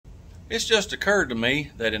It's just occurred to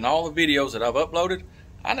me that in all the videos that I've uploaded,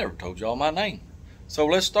 I never told y'all my name. So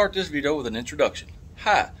let's start this video with an introduction.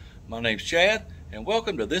 Hi, my name's Chad, and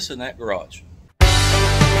welcome to This and That Garage.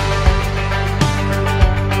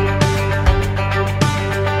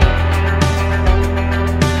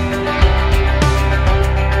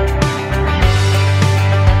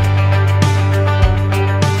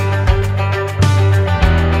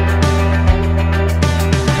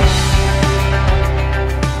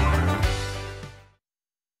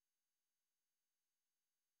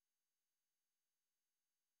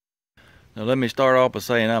 Now let me start off by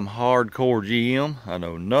saying I'm hardcore GM. I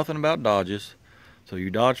know nothing about Dodges. So you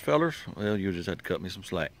Dodge fellers, well, you'll just have to cut me some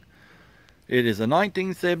slack. It is a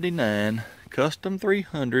 1979 Custom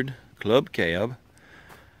 300 Club Cab.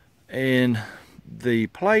 And the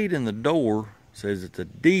plate in the door says it's a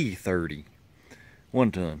D30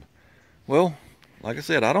 1 ton. Well, like I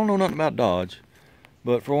said, I don't know nothing about Dodge.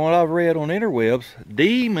 But from what I've read on interwebs,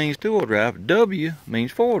 D means 2-wheel drive, W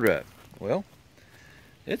means 4-wheel drive. Well,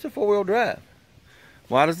 it's a 4-wheel drive.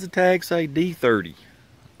 Why does the tag say D30?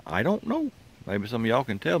 I don't know. Maybe some of y'all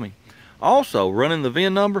can tell me. Also, running the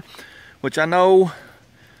VIN number, which I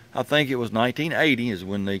think it was 1980 is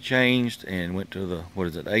when they changed and went to the,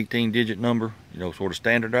 18-digit number, sort of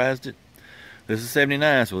standardized it. This is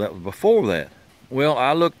 79, so that was before that. Well,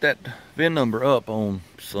 I looked that VIN number up on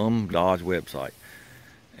some Dodge website,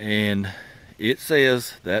 and it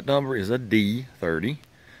says that number is a D30.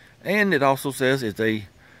 And it also says it's a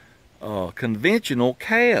conventional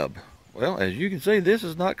cab. Well, as you can see, this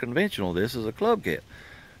is not conventional. This is a club cab.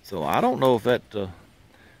 So I don't know if that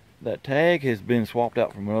tag has been swapped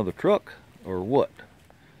out from another truck or what.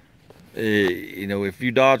 If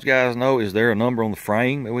you Dodge guys know, is there a number on the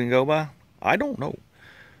frame that we can go by? I don't know.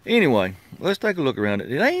 Anyway, let's take a look around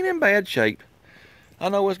it. It ain't in bad shape. I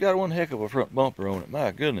know it's got one heck of a front bumper on it.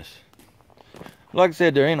 My goodness. Like I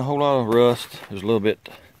said, there ain't a whole lot of rust. There's a little bit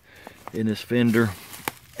in this fender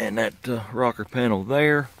and that rocker panel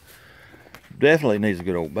there. Definitely needs a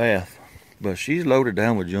good old bath, but she's loaded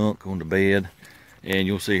down with junk on the bed, and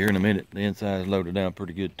you'll see here in a minute the inside is loaded down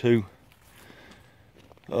pretty good too.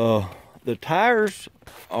 The tires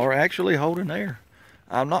are actually holding air.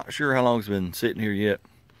 I'm not sure how long it's been sitting here yet.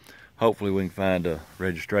 Hopefully we can find a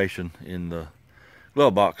registration in the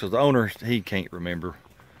glove box, because the owner, he can't remember,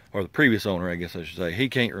 or the previous owner I guess I should say, he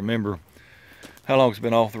can't remember how long it's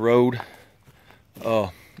been off the road.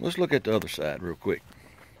 Let's look at the other side real quick.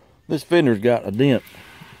 This fender's got a dent,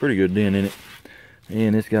 pretty good dent in it,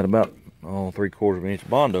 and it's got about 3/4 of an inch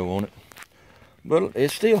Bondo on it. But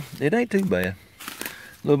it ain't too bad.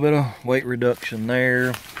 A little bit of weight reduction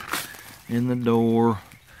there in the door.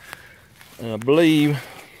 And I believe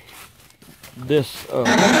this this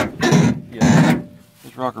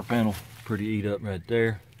rocker panel pretty eat up right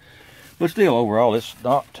there. But still, overall, it's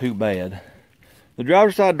not too bad. The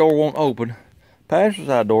driver's side door won't open. Passenger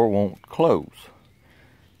side door won't close.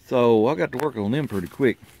 So I got to work on them pretty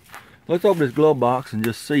quick. Let's open this glove box and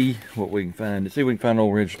just see what we can find. See if we can find an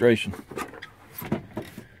old registration.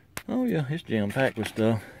 Oh yeah, it's jam packed with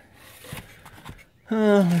stuff.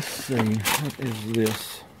 Let's see. What is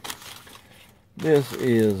this? This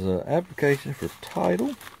is an application for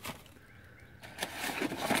title.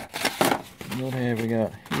 What have we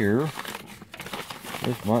got here?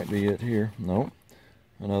 This might be it here. Nope.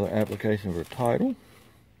 Another application for title.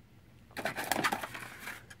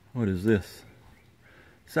 What is this?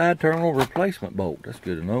 Side terminal replacement bolt. That's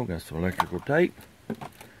good to know. Got some electrical tape.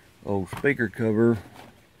 Old speaker cover.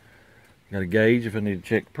 Got a gauge if I need to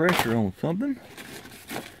check pressure on something.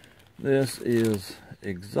 This is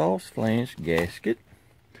exhaust flange gasket.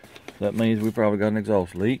 That means we probably got an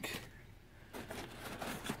exhaust leak.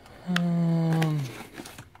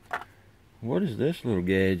 What is this little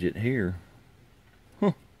gadget here?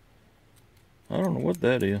 Huh. I don't know what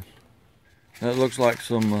that is. That looks like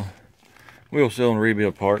some wheel cylinder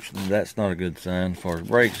rebuild parts. That's not a good sign as far as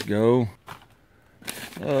brakes go.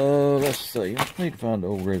 Let's see. I need to find the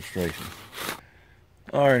old registration.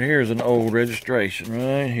 Alright, here's an old registration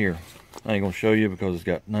right here. I ain't going to show you because it's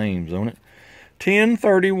got names on it.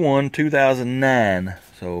 10/31/2009.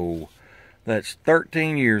 So that's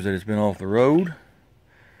 13 years that it's been off the road.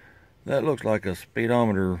 That looks like a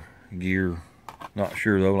speedometer gear. Not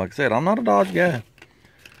sure though. Like I said, I'm not a Dodge guy.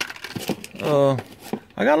 I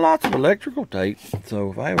got lots of electrical tape, so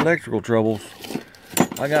if I have electrical troubles,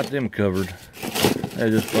 I got them covered.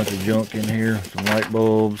 There's just a bunch of junk in here, some light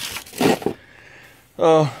bulbs.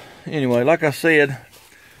 Anyway, like I said,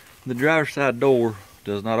 the driver's side door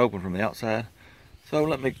does not open from the outside. So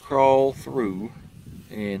let me crawl through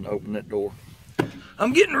and open that door.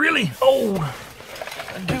 I'm getting really old.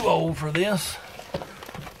 I'm too old for this.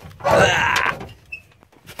 Ah.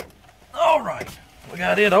 All right, we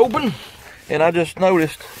got it open. And I just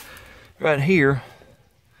noticed right here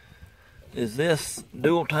is this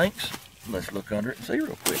dual tanks. Let's look under it and see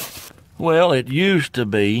real quick. Well, it used to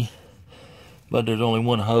be, but there's only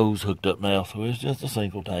one hose hooked up now, so it's just a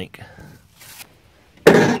single tank.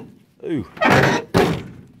 Ooh,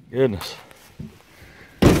 goodness.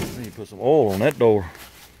 I need to put some oil on that door.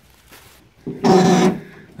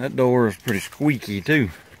 That door is pretty squeaky too.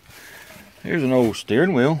 Here's an old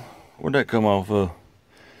steering wheel. Where'd that come off of?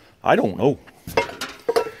 I don't know.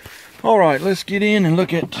 All right, let's get in and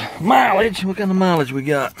look at mileage. What kind of mileage we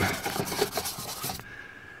got?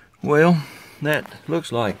 Well, that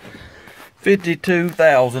looks like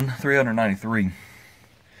 52,393.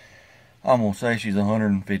 I'm gonna say she's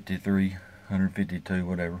 153, 152,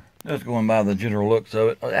 whatever. Just going by the general looks of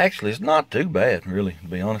it. Actually, it's not too bad, really, to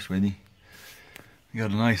be honest with you. You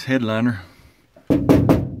got a nice headliner,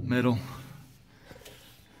 metal.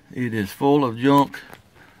 It is full of junk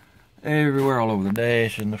everywhere, all over the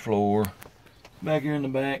dash and the floor. Back here in the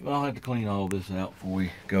back, I'll have to clean all this out before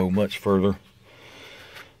we go much further.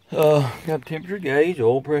 Got a temperature gauge,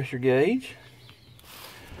 oil pressure gauge.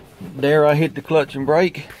 There I hit the clutch and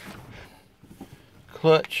brake.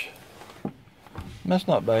 Clutch, that's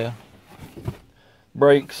not bad.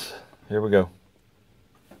 Brakes, here we go.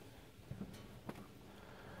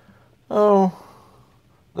 Oh,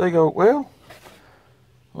 they go, well,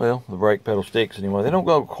 the brake pedal sticks anyway. They don't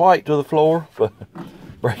go quite to the floor, but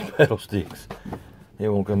brake pedal sticks. It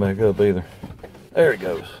won't come back up either. There it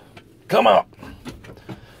goes. Come on.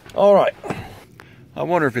 All right. I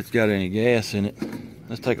wonder if it's got any gas in it.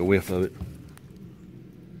 Let's take a whiff of it.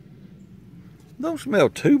 Don't smell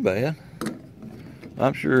too bad.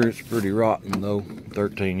 I'm sure it's pretty rotten though,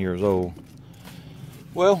 13 years old.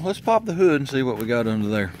 Well, let's pop the hood and see what we got under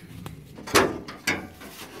there.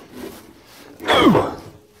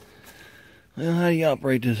 Well, how do you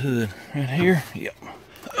operate this hood? Right here? Yep.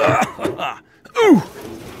 Ooh!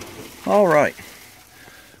 All right.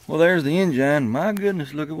 Well, there's the engine. My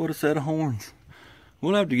goodness, look at what a set of horns.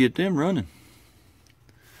 We'll have to get them running.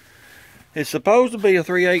 It's supposed to be a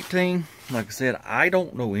 318. Like I said, I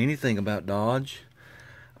don't know anything about Dodge.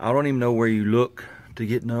 I don't even know where you look to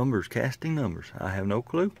get numbers, casting numbers. I have no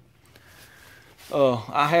clue.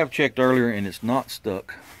 I have checked earlier and it's not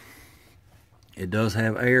stuck. It does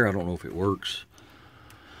have air. I don't know if it works.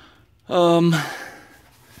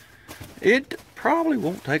 It probably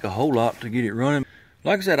won't take a whole lot to get it running.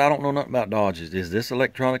 Like I said, I don't know nothing about Dodges. Is this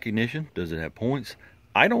electronic ignition? Does it have points?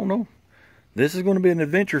 I don't know. This is going to be an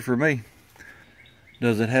adventure for me.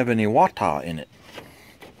 Does it have any water in it?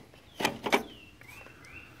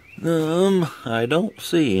 I don't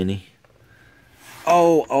see any.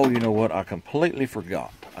 Oh, you know what? I completely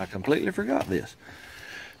forgot. I completely forgot this.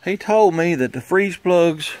 He told me that the freeze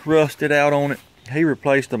plugs rusted out on it. He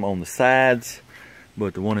replaced them on the sides,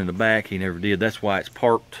 but the one in the back he never did. That's why it's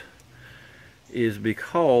parked, is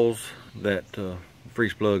because that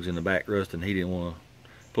freeze plugs in the back rusted and he didn't want to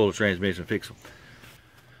pull the transmission and fix them.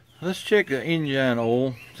 Let's check the engine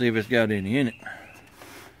oil, see if it's got any in it.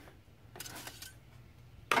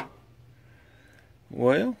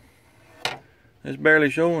 Well, it's barely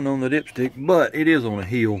showing on the dipstick, but it is on a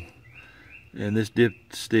hill. And this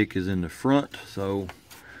dipstick is in the front, so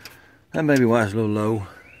that may be why it's a little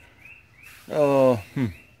low.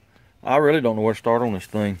 I really don't know where to start on this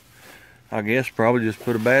thing. I guess probably just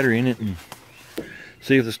put a battery in it and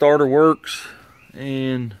see if the starter works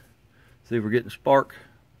and see if we're getting spark.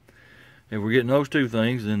 If we're getting those two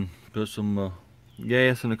things, then put some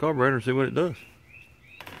gas in the carburetor and see what it does.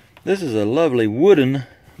 This is a lovely wooden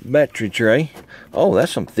battery tray. Oh,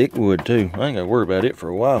 that's some thick wood too. I ain't got to worry about it for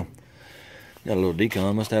a while. Got a little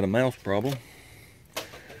decon, must have had a mouse problem.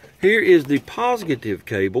 Here is the positive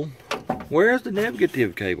cable. Where's the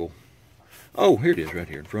negative cable? Oh, here it is right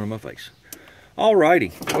here in front of my face.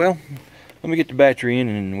 Alrighty, well, let me get the battery in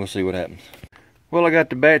and we'll see what happens. Well, I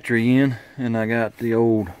got the battery in and I got the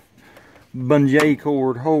old bungee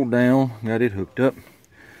cord hold down. Got it hooked up.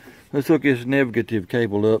 Let's hook this negative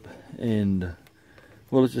cable up and,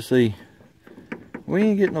 well, let's just see. We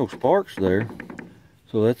ain't getting no sparks there.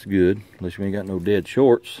 So that's good, unless we ain't got no dead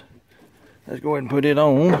shorts. Let's go ahead and put it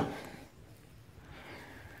on.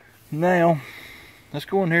 Now, let's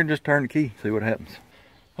go in here and just turn the key, see what happens.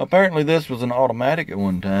 Apparently this was an automatic at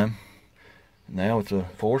one time. Now it's a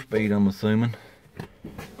 4-speed, I'm assuming.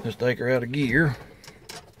 Let's take her out of gear.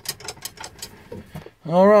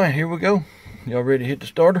 All right, here we go. Y'all ready to hit the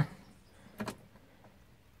starter?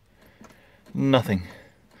 Nothing.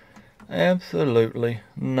 Absolutely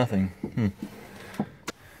nothing.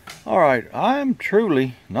 All right, I'm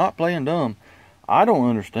truly not playing dumb. I don't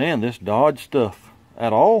understand this Dodge stuff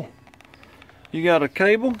at all. You got a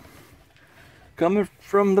cable coming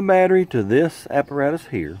from the battery to this apparatus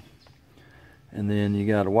here. And then you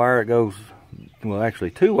got a wire that goes, well,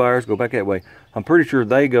 actually 2 wires go back that way. I'm pretty sure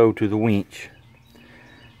they go to the winch.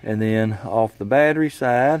 And then off the battery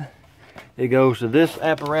side, it goes to this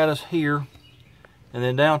apparatus here, and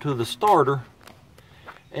then down to the starter.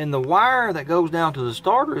 And the wire that goes down to the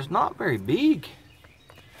starter is not very big.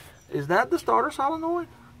 Is that the starter solenoid?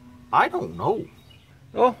 I don't know.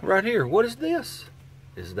 Oh, right here, what is this?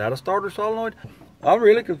 Is that a starter solenoid? I'm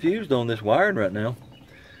really confused on this wiring right now.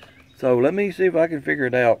 So let me see if I can figure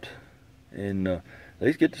it out and at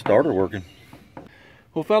least get the starter working.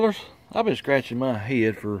 Well, fellas, I've been scratching my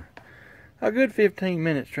head for a good 15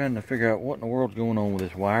 minutes trying to figure out what in the world's going on with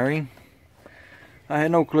this wiring. I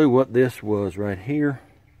had no clue what this was right here.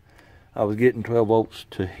 I was getting 12 volts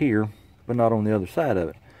to here, but not on the other side of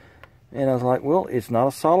it. And I was like, well, it's not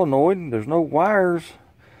a solenoid. There's no wires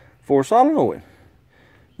for a solenoid.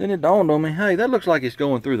 Then it dawned on me, hey, that looks like it's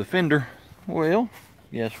going through the fender. Well,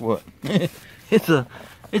 guess what? It's a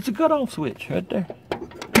cutoff switch right there.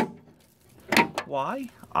 Why?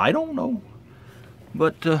 I don't know.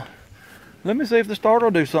 But let me see if the starter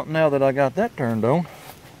will do something now that I got that turned on.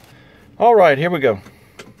 All right, here we go.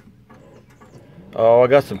 Oh, I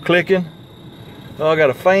got some clicking. Oh, I got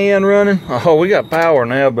a fan running. Oh, we got power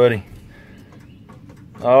now, buddy.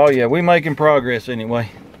 Oh yeah, we making progress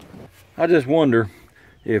anyway. I just wonder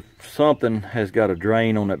if something has got a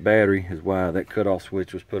drain on that battery is why that cutoff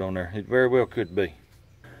switch was put on there. It very well could be.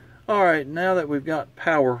 All right, now that we've got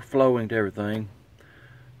power flowing to everything,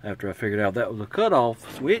 after I figured out that was a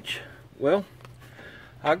cutoff switch, well,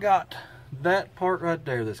 I got that part right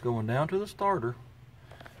there that's going down to the starter,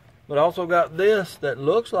 but I also got this that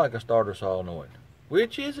looks like a starter solenoid.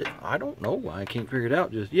 Which is it? I don't know. I can't figure it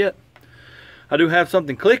out just yet. I do have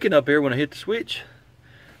something clicking up here when I hit the switch.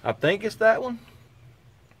 I think it's that one.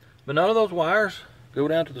 But none of those wires go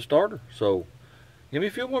down to the starter. So give me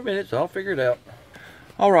a few more minutes. I'll figure it out.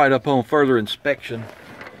 All right, upon further inspection,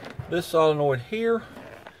 this solenoid here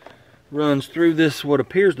runs through this what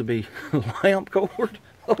appears to be lamp cord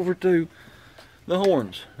over to the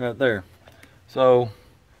horns right there. So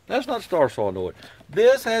that's not starter solenoid.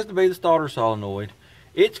 This has to be the starter solenoid.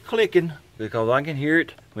 It's clicking because I can hear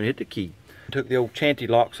it when I hit the key. I took the old chanty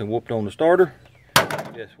locks and whooped on the starter.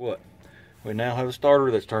 Guess what? We now have a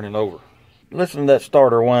starter that's turning over. Listen to that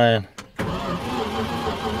starter whine.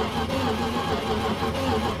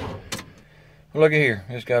 Look at here.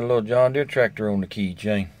 It's got a little John Deere tractor on the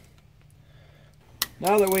keychain.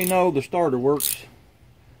 Now that we know the starter works,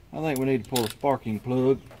 I think we need to pull a sparking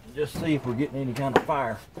plug. Just see if we're getting any kind of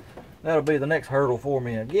fire. That'll be the next hurdle for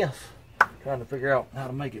me, I guess. Trying to figure out how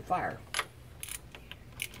to make it fire.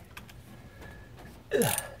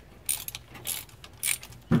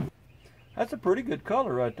 That's a pretty good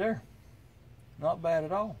color right there. Not bad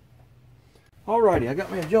at all. Alrighty, I got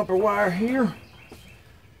me a jumper wire here.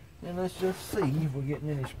 And let's just see if we're getting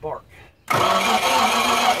any spark.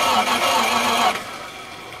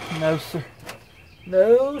 No, sir.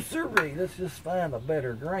 No, sirree. Let's just find a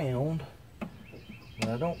better ground. But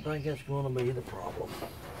I don't think that's going to be the problem.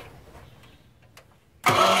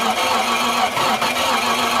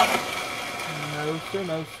 No, sir.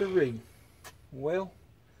 No, sirree. Well,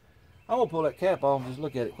 I'm going to pull that cap off and just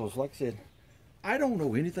look at it because, like I said, I don't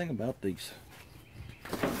know anything about these.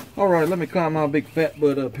 Alright, let me climb my big fat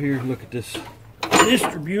butt up here and look at this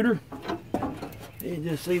distributor and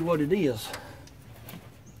just see what it is.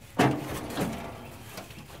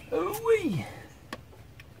 Ooh-wee!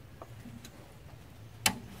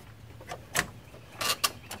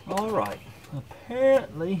 Alright,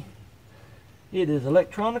 apparently it is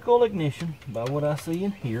electronical ignition by what I see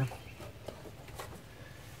in here.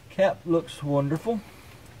 Cap looks wonderful.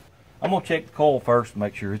 I'm going to check the coil first to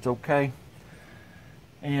make sure it's okay.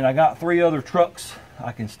 And I got 3 other trucks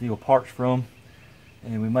I can steal parts from,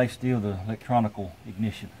 and we may steal the electronical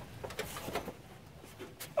ignition.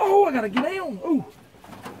 Oh, I gotta get down. Ooh,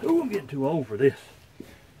 I'm getting too old for this.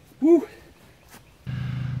 Woo.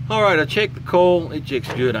 All right, I checked the coil. It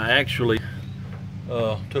checks good. I actually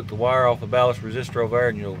took the wire off the ballast resistor over there,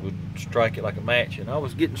 and would strike it like a match, and I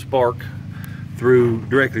was getting spark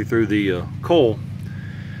directly through the coil.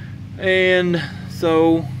 And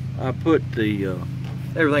so I put the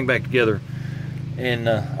everything back together, and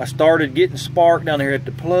I started getting spark down here at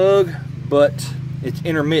the plug, but it's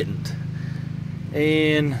intermittent.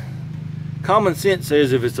 And common sense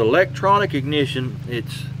says if it's electronic ignition,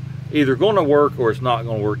 it's either going to work or it's not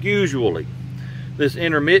going to work usually. This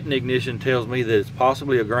intermittent ignition tells me that it's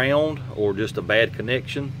possibly a ground or just a bad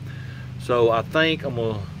connection. So I think I'm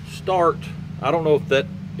gonna start, I don't know if that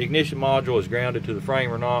ignition module is grounded to the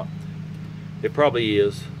frame or not. It probably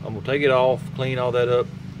is. I'm gonna take it off, clean all that up,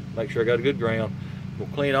 make sure I got a good ground. We'll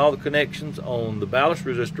clean all the connections on the ballast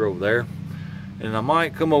resistor over there. And I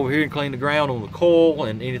might come over here and clean the ground on the coil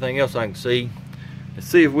and anything else I can see, and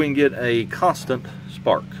see if we can get a constant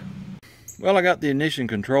spark. Well, I got the ignition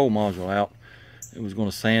control module out. It was going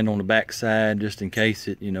to sand on the back side just in case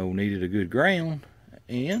it, needed a good ground.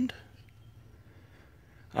 And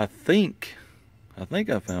I think I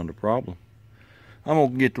found a problem. I'm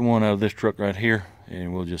going to get the one out of this truck right here,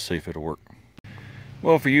 and we'll just see if it'll work.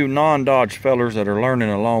 Well, for you non-Dodge fellers that are learning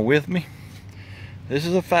along with me, this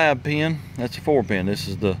is a 5-pin, that's a 4-pin. This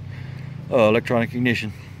is the electronic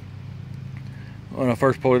ignition. When I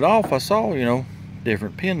first pulled it off, I saw,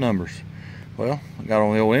 different pin numbers. Well, I got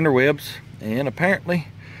on the old interwebs, and apparently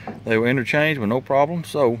they were interchanged with no problem.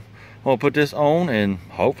 So I'm gonna put this on, and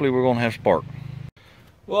hopefully we're gonna have spark.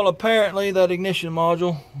 Well, apparently that ignition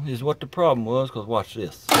module is what the problem was, because watch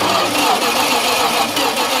this.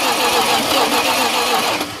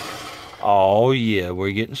 Oh yeah,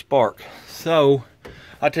 we're getting spark. So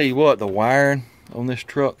I tell you what, the wiring on this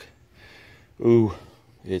truck, ooh,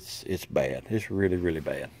 it's bad. It's really, really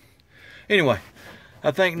bad. Anyway,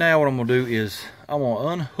 I think now what I'm gonna do is I'm gonna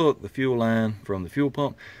unhook the fuel line from the fuel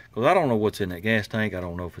pump, because I don't know what's in that gas tank. I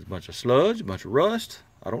don't know if it's a bunch of sludge, a bunch of rust.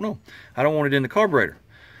 I don't know. I don't want it in the carburetor.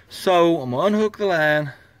 So I'm gonna unhook the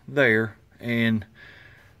line there and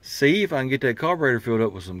see if I can get that carburetor filled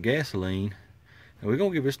up with some gasoline, and we're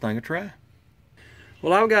gonna give this thing a try.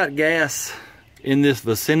 Well, I've got gas in this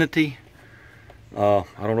vicinity. I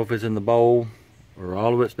don't know if it's in the bowl or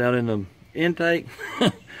all of it's down in the intake.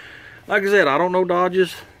 Like I said, I don't know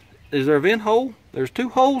Dodges. Is there a vent hole? There's 2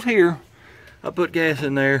 holes here. I put gas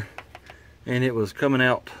in there and it was coming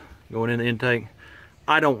out, going in the intake.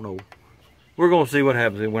 I don't know. We're gonna see what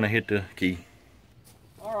happens when I hit the key.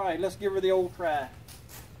 All right, let's give her the old try.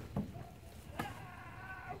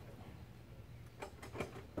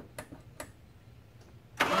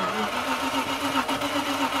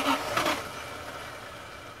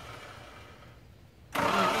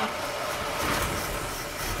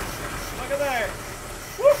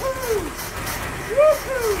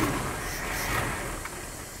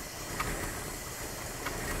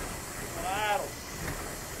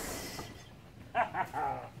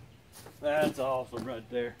 That's awesome right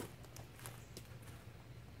there.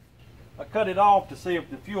 I cut it off to see if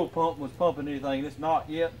the fuel pump was pumping anything. It's not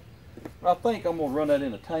yet, but I think I'm gonna run that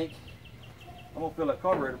in a tank. I'm gonna fill that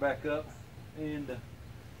carburetor back up, and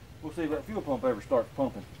we'll see if that fuel pump ever starts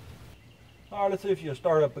pumping. All right, let's see if you'll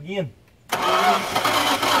start up again.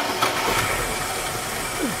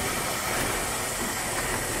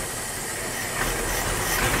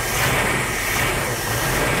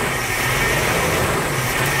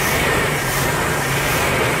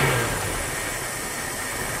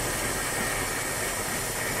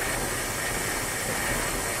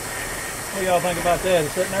 What do y'all think about that?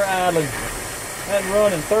 It's sitting there idling. Hadn't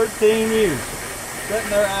run in 13 years. Sitting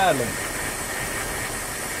there idling.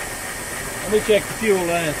 Let me check the fuel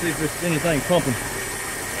line and see if there's anything pumping.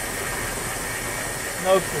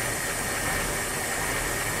 No, sir.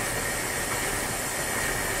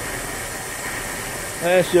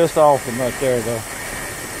 That's just awesome right there, though.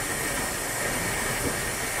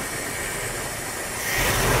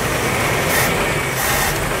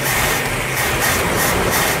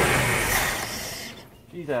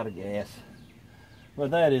 She's out of gas.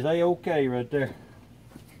 But that is a-okay right there.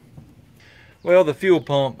 Well, the fuel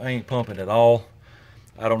pump ain't pumping at all.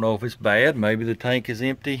 I don't know if it's bad. Maybe the tank is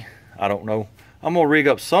empty. I don't know. I'm gonna rig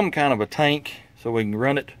up some kind of a tank so we can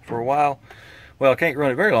run it for a while. Well, I can't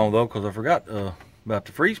run it very long though, because I forgot about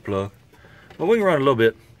the freeze plug. But we can run it a little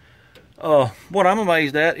bit. What I'm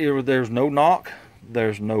amazed at is there's no knock,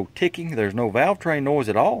 there's no ticking, there's no valve train noise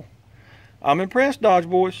at all. I'm impressed, Dodge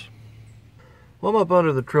boys. Well, I'm up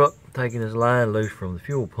under the truck taking this line loose from the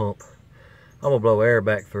fuel pump. I'm gonna blow air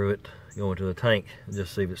back through it, go into the tank, and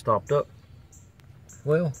just see if it stopped up.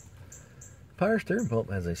 Well, the power steering pump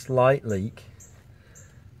has a slight leak.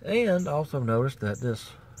 And also noticed that this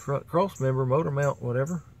front cross member, motor mount,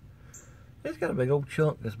 whatever, it's got a big old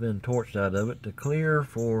chunk that's been torched out of it to clear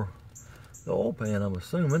for the oil pan, I'm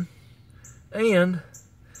assuming. And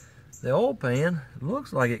the oil pan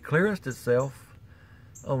looks like it clearanced itself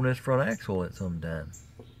on this front axle at some time.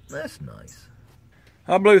 That's nice.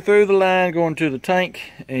 I blew through the line going to the tank,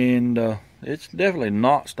 and it's definitely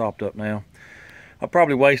not stopped up now. I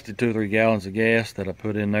probably wasted 2 or 3 gallons of gas that I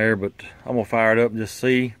put in there, but I'm gonna fire it up and just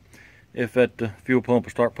see if that fuel pump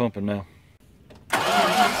will start pumping now.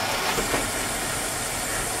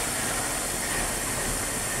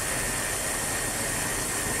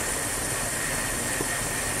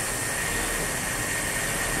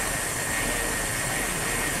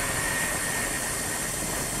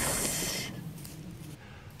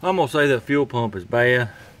 I'm gonna say that fuel pump is bad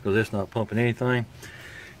because it's not pumping anything.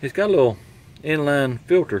 It's got a little inline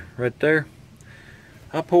filter right there.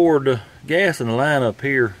 I poured gas in the line up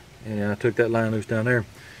here and I took that line loose down there.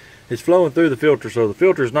 It's flowing through the filter, so the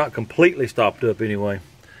filter is not completely stopped up anyway.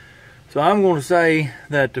 So I'm going to say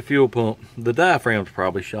that the fuel pump, the diaphragm's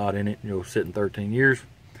probably shot in it, sitting 13 years.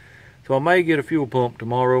 So I may get a fuel pump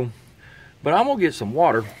tomorrow, but I'm gonna get some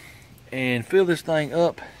water and fill this thing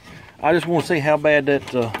up. I just want to see how bad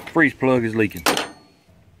that freeze plug is leaking.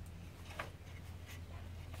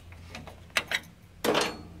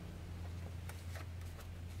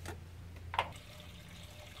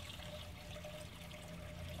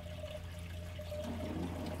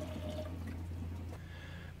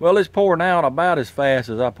 Well, it's pouring out about as fast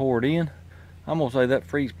as I poured in. I'm gonna say that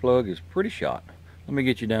freeze plug is pretty shot. Let me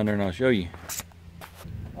get you down there and I'll show you.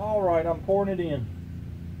 All right, I'm pouring it in.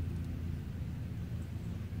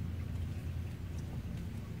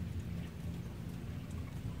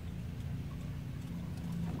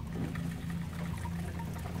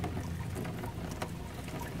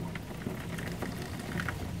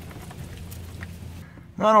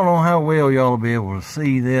 I don't know how well y'all will be able to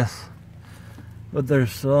see this, but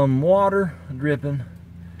there's some water dripping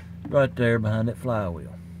right there behind that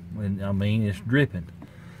flywheel. I mean, it's dripping.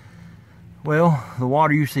 Well, the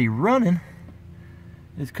water you see running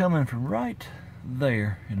is coming from right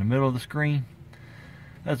there in the middle of the screen.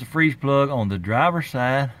 That's a freeze plug on the driver's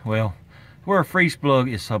side. Well, where a freeze plug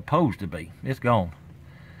is supposed to be. It's gone.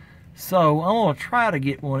 So I'm gonna try to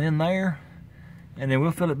get one in there and then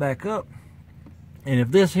we'll fill it back up. And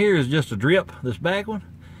if this here is just a drip, this back one,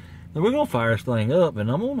 then we're gonna fire this thing up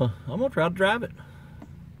and I'm gonna try to drive it.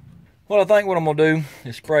 Well, I think what I'm gonna do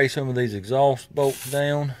is spray some of these exhaust bolts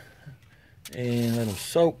down and let them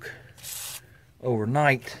soak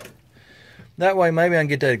overnight. That way maybe I can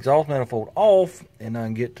get that exhaust manifold off and I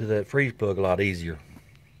can get to that freeze plug a lot easier.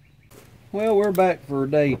 Well, we're back for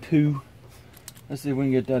day 2. Let's see if we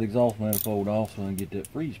can get that exhaust manifold off so I can get that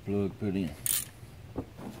freeze plug put in.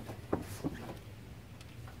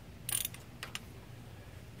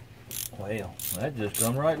 Well, that just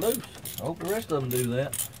come right loose. I hope the rest of them do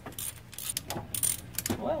that.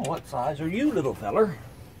 Well, what size are you, little feller?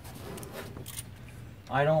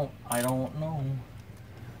 I don't know. I don't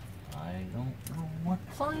know what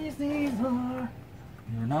size these are.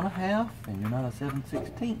 You're not a half and you're not a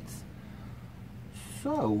 7/16.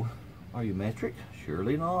 So, are you metric?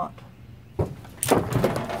 Surely not.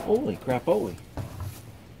 Holy crap-oly.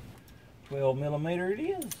 12 millimeter it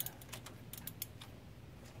is.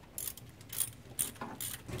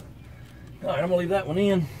 Alright, I'm gonna leave that one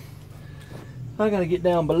in. I gotta get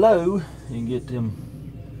down below and get them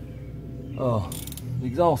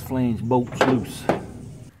exhaust flange bolts loose.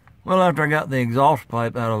 Well, after I got the exhaust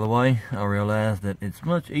pipe out of the way, I realized that it's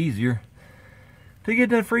much easier to get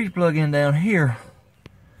that freeze plug in down here.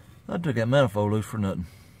 I took that manifold loose for nothing.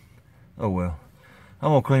 Oh well. I'm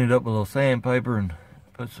gonna clean it up with a little sandpaper and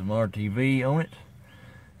put some RTV on it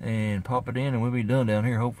and pop it in and we'll be done down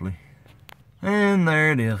here hopefully. And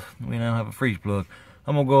there it is. We now have a freeze plug.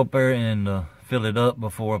 I'm gonna go up there and fill it up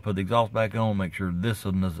before I put the exhaust back on, make sure this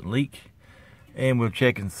one doesn't leak. And we'll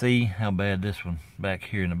check and see how bad this one back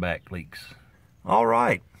here in the back leaks. All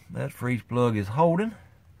right, that freeze plug is holding.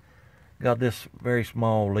 Got this very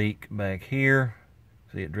small leak back here.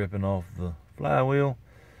 See it dripping off the flywheel.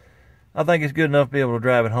 I think it's good enough to be able to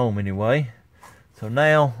drive it home anyway. So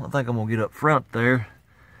now I think I'm gonna get up front there,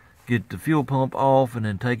 get the fuel pump off and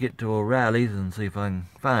then take it to O'Reilly's and see if I can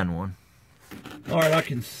find one. All right, I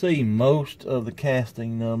can see most of the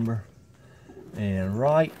casting number and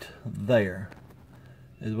right there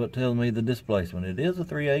is what tells me the displacement. It is a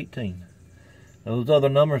 318. Those other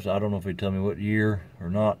numbers, I don't know if they tell me what year or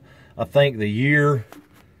not. I think the year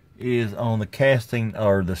is on the casting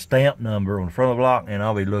or the stamp number on the front of the block, and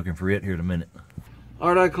I'll be looking for it here in a minute.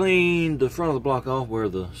 All right, I cleaned the front of the block off where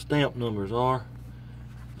the stamp numbers are,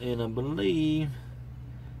 and I believe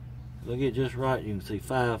if I get just right, you can see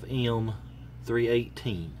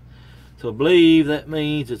 5M318. So I believe that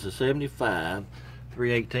means it's a 75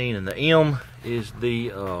 318, and the M is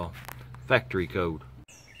the factory code.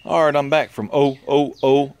 All right, I'm back from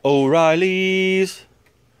O'Reilly's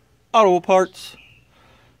Auto Parts.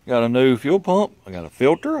 Got a new fuel pump, I got a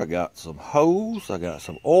filter, I got some hose, I got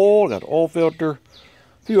some oil, I got an oil filter,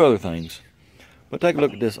 a few other things. But take a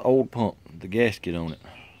look at this old pump, the gasket on it.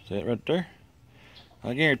 See it right there?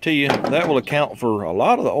 I guarantee you that will account for a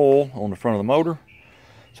lot of the oil on the front of the motor.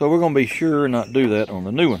 So we're going to be sure not do that on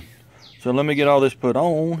the new one. So let me get all this put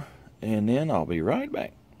on and then I'll be right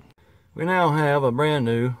back. We now have a brand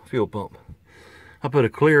new fuel pump. I put a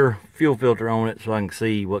clear fuel filter on it so I can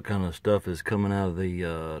see what kind of stuff is coming out of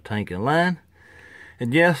the tank and line.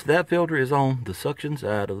 And yes, that filter is on the suction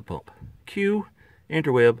side of the pump. Cue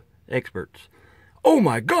interweb experts. Oh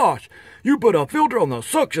my gosh, you put a filter on the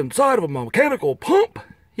suction side of a mechanical pump?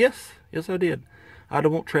 Yes, I did. I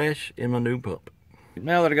don't want trash in my new pump.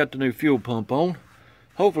 Now that I got the new fuel pump on,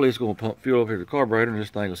 hopefully it's going to pump fuel up here to the carburetor, and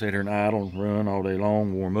this thing will sit here and idle and run all day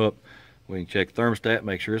long, warm up. We can check the thermostat,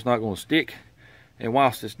 make sure it's not going to stick. And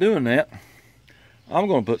whilst it's doing that, I'm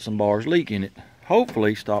going to put some bars leak in it.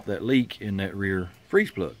 Hopefully stop that leak in that rear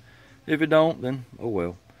freeze plug. If it don't, then oh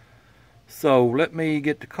well. So let me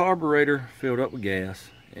get the carburetor filled up with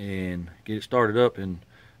gas and get it started up, and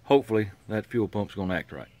hopefully that fuel pump's going to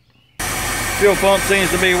act right. Fuel pump seems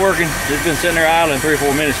to be working. It's been sitting there idling 3 or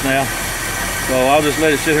 4 minutes now. So I'll just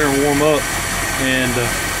let it sit here and warm up, and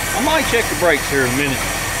I might check the brakes here in a minute.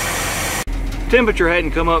 Temperature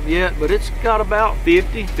hadn't come up yet, but it's got about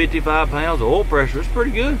 50-55 pounds of oil pressure. It's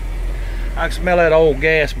pretty good. I can smell that old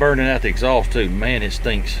gas burning out the exhaust too. Man, it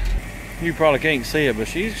stinks. You probably can't see it, but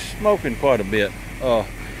she's smoking quite a bit. And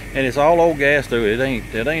it's all old gas too. It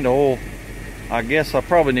ain't oil. I guess I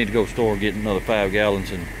probably need to go to the store and get another 5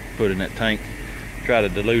 gallons and put in that tank. Try to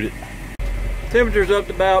dilute it. Temperature's up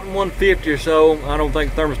to about 150 or so. I don't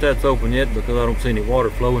think the thermostat's open yet because I don't see any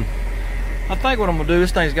water flowing. I think what I'm gonna do,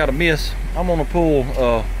 this thing's got a miss. I'm gonna pull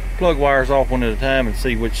plug wires off one at a time and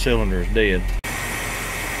see which cylinder is dead.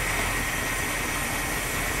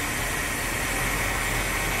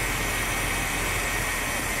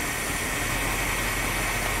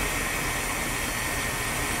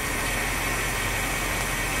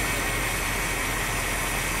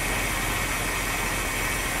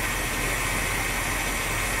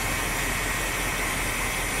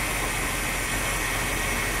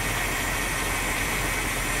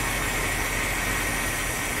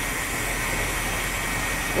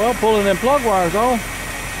 Well, pulling them plug wires off,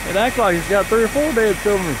 it acts like it's got 3 or 4 dead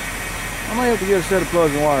cylinders. I may have to get a set of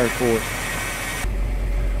plugs and wires for it.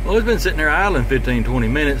 Well, it's been sitting there idling 15-20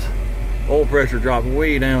 minutes. Oil pressure dropped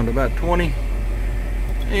way down to about 20.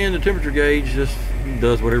 And the temperature gauge just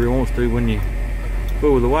does whatever it wants to when you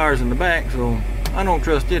fool with the wires in the back. So I don't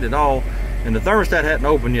trust it at all. And the thermostat hadn't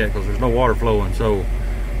opened yet because there's no water flowing. So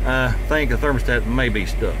I think the thermostat may be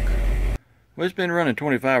stuck. Well, it's been running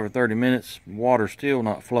 25 or 30 minutes. Water's still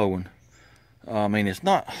not flowing. I mean, it's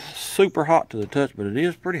not super hot to the touch, but it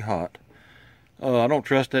is pretty hot. I don't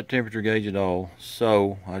trust that temperature gauge at all,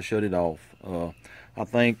 so I shut it off. I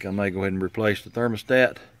think I may go ahead and replace the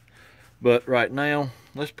thermostat. But right now,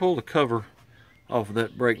 let's pull the cover off of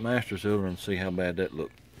that brake master cylinder and see how bad that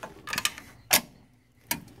looked.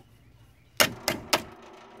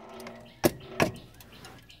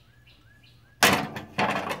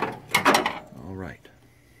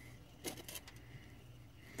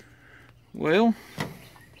 Well,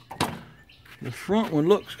 the front one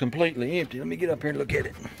looks completely empty. Let me get up here and look at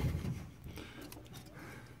it.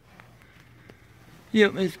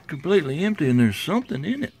 Yep, it's completely empty and there's something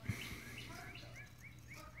in it.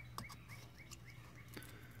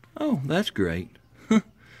 Oh, that's great.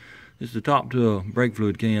 It's the top to a brake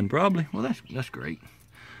fluid can probably. Well, that's great.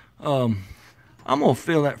 I'm gonna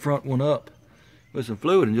fill that front one up with some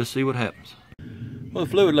fluid and just see what happens. Well, the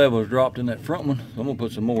fluid level has dropped in that front one, so I'm gonna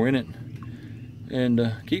put some more in it.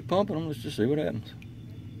 And keep pumping them. Let's just see what happens.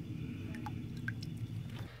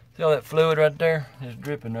 See all that fluid right there? It's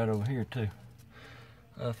dripping right over here too.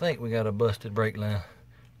 I think we got a busted brake line.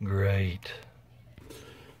 Great.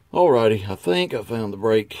 Alrighty, I think I found the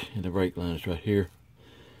brake, and the brake line is right here.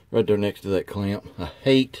 Right there next to that clamp. I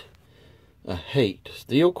hate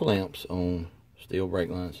steel clamps on steel brake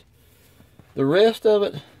lines. The rest of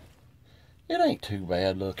it, it ain't too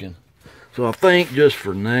bad looking. So I think just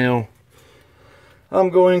for now, I'm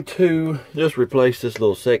going to just replace this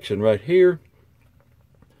little section right here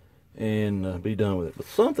and be done with it. But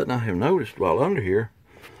something I have noticed while under here,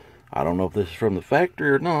 I don't know if this is from the factory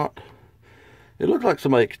or not, it looks like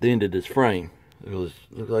somebody extended this frame. It looks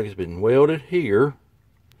like it's been welded here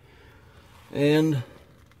and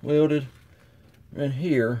welded right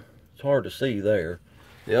here. It's hard to see there.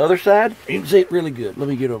 The other side, you can see it really good. Let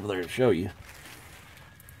me get over there and show you.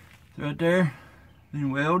 Right there,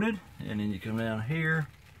 been welded, and then you come down here,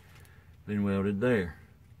 been welded there.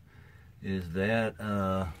 Is that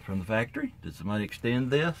from the factory? Did somebody extend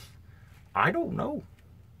this? I don't know.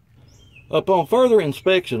 Upon further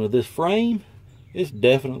inspection of this frame, it's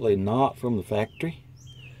definitely not from the factory.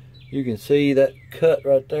 You can see that cut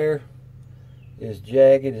right there is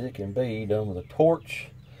jagged as it can be, done with a torch.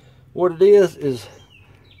 What it is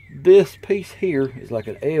this piece here is like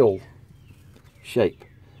an L shape,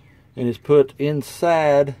 and it's put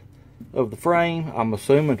inside of the frame, I'm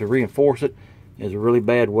assuming to reinforce it. There's a really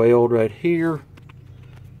bad weld right here.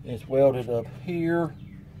 It's welded up here,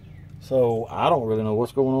 so I don't really know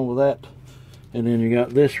what's going on with that. And then you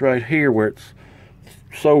got this right here where it's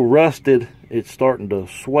so rusted it's starting to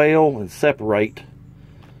swell and separate.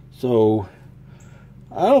 So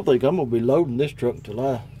I don't think I'm gonna be loading this truck until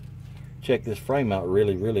I check this frame out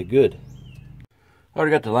really good. I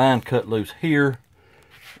already got the line cut loose here,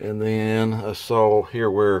 and then I saw here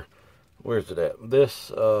where's it at?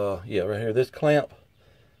 This yeah, right here, this clamp,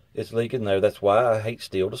 it's leaking there. That's why I hate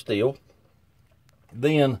steel to steel.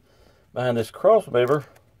 Then behind this cross member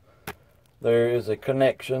there is a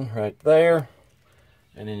connection right there,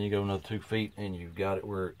 and then you go another 2 feet and you've got it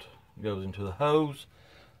where it goes into the hose.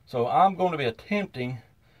 So I'm going to be attempting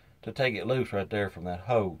to take it loose right there from that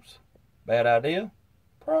hose. Bad idea?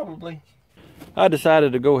 Probably. I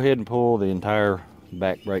decided to go ahead and pull the entire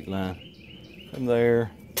back brake line from there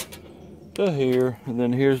to here, and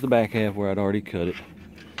then here's the back half where I'd already cut it.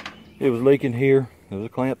 It was leaking here, there was a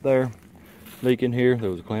clamp there. Leaking here, there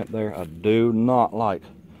was a clamp there. I do not like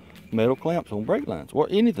metal clamps on brake lines, or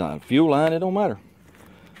anything, fuel line, it don't matter.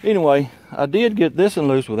 Anyway, I did get this one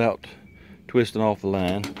loose without twisting off the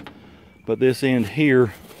line, but this end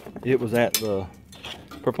here, it was at the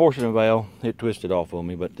proportionate valve. It twisted off on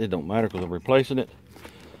me, but it don't matter because I'm replacing it.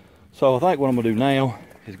 So I think what I'm gonna do now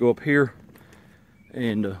is go up here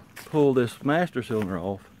and pull this master cylinder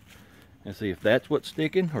off and see if that's what's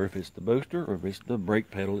sticking, or if it's the booster, or if it's the brake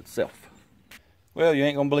pedal itself. Well, you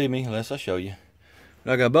ain't gonna believe me unless I show you.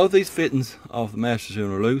 But I got both these fittings off the master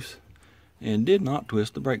cylinder loose and did not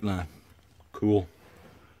twist the brake line. Cool.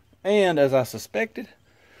 And as I suspected,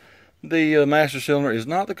 the master cylinder is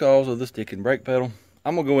not the cause of the sticking brake pedal.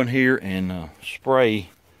 I'm gonna go in here and spray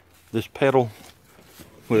this pedal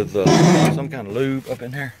with some kind of lube up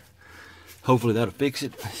in here. Hopefully that'll fix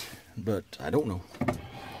it, but I don't know.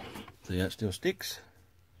 See, that still sticks.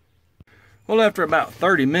 Well, after about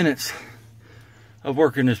 30 minutes of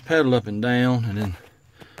working this pedal up and down and then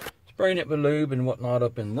spraying it with lube and whatnot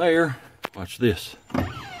up in there, watch this.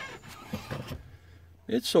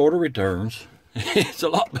 It sort of returns. It's a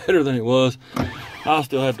lot better than it was. I'll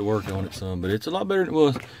still have to work on it some, but it's a lot better than it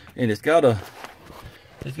was. And it's got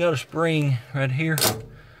a spring right here.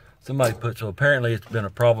 Somebody put, so apparently it's been a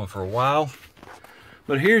problem for a while.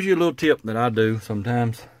 But here's your little tip that I do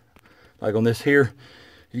sometimes. Like on this here,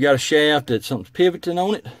 you got a shaft that something's pivoting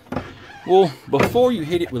on it. Well, before you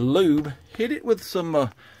hit it with lube, hit it with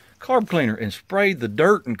some carb cleaner and spray the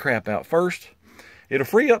dirt and crap out first. It'll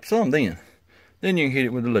free up some then. Then you can hit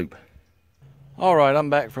it with the lube. All right,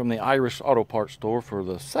 I'm back from the Irish Auto Parts store for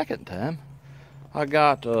the second time. I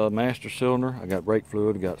got a master cylinder, I got brake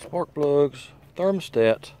fluid, I got spark plugs,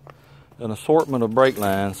 thermostat, an assortment of brake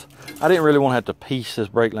lines. I didn't really want to have to piece this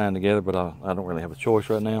brake line together, but I don't really have a choice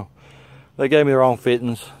right now. They gave me the wrong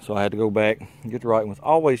fittings, so I had to go back and get the right ones.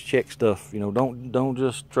 Always check stuff, you know, don't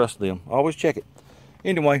just trust them. Always check it.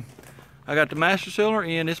 Anyway, I got the master cylinder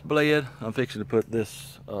in, it's bled. I'm fixing to put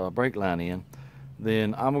this brake line in.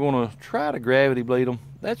 Then I'm gonna try to gravity bleed them.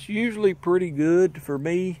 That's usually pretty good for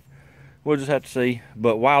me. We'll just have to see.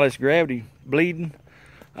 But while it's gravity bleeding,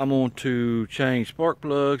 I'm going to change spark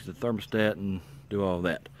plugs, the thermostat, and do all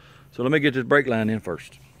that. So let me get this brake line in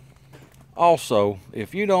first. Also,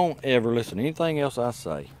 if you don't ever listen to anything else I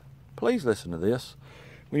say, please listen to this.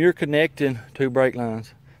 When you're connecting two brake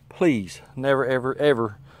lines, please never, ever,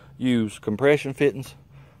 ever use compression fittings.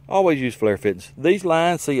 Always use flare fittings. These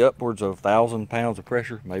lines see upwards of 1,000 pounds of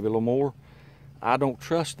pressure, maybe a little more. I don't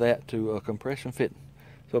trust that to a compression fitting.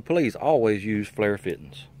 So please always use flare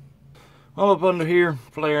fittings. I'm up under here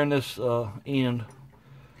flaring this end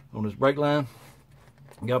on this brake line.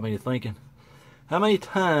 Got me to thinking, how many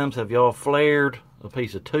times have y'all flared a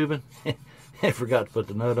piece of tubing and forgot to put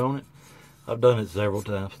the nut on it? I've done it several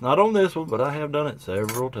times. Not on this one, but I have done it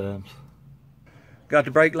several times. Got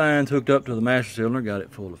the brake lines hooked up to the master cylinder, got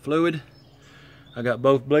it full of fluid. I got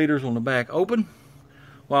both bleeders on the back open.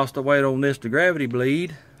 Whilst I wait on this to gravity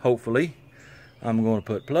bleed, hopefully, I'm going to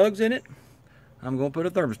put plugs in it. I'm going to put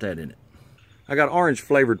a thermostat in it. I got orange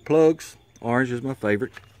flavored plugs. Orange is my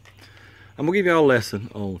favorite. I'm going to give y'all a lesson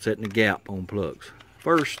on setting a gap on plugs.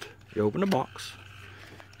 First, you open the box.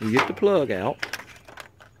 You get the plug out.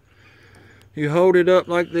 You hold it up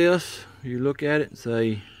like this. You look at it and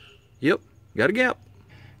say, yep, got a gap.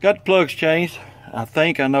 Got the plugs changed. I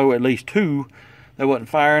think I know at least two that wasn't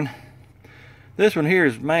firing. This one here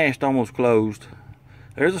is mashed almost closed.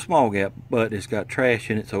 There's a small gap, but it's got trash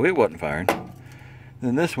in it, so it wasn't firing.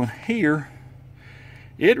 Then this one here,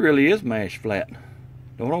 it really is mashed flat.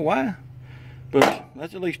 Don't know why, but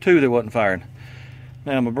that's at least two that wasn't firing.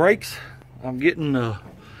 Now my brakes, I'm getting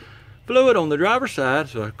fluid on the driver's side,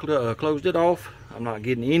 so I closed it off. I'm not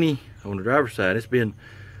getting any on the driver's side. It's been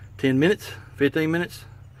 10 minutes, 15 minutes.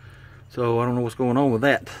 So I don't know what's going on with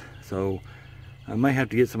that. So I may have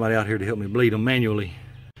to get somebody out here to help me bleed them manually.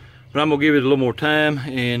 But I'm gonna give it a little more time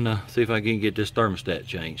and see if I can get this thermostat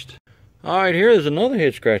changed. All right, here is another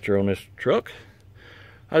head scratcher on this truck.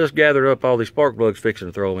 I just gathered up all these spark plugs, fixing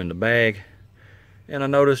to throw them in the bag. And I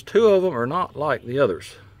noticed two of them are not like the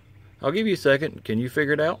others. I'll give you a second. Can you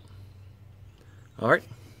figure it out? All right,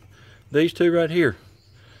 these two right here,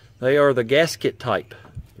 they are the gasket type.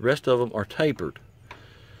 The rest of them are tapered.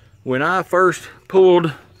 When I first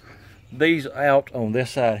pulled these out on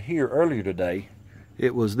this side here earlier today,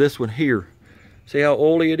 it was this one here. See how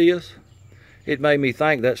oily it is? It made me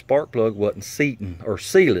think that spark plug wasn't seating or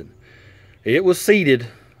sealing. It was seated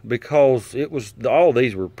because it was, all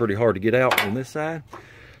these were pretty hard to get out on this side.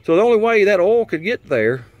 So the only way that oil could get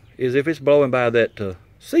there is if it's blowing by that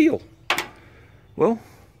seal. Well,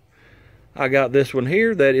 I got this one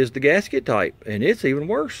here that is the gasket type, and it's even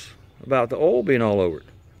worse about the oil being all over it.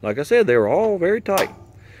 Like I said, they were all very tight.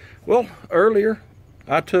 Well, earlier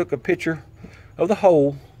I took a picture of the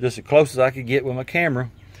hole just as close as I could get with my camera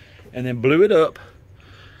and then blew it up,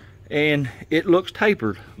 and it looks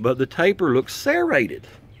tapered, but the taper looks serrated.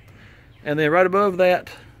 And then right above that,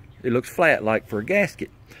 it looks flat like for a gasket.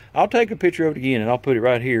 I'll take a picture of it again and I'll put it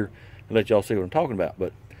right here and let y'all see what I'm talking about.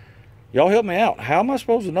 But y'all help me out. How am I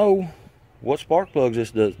supposed to know what spark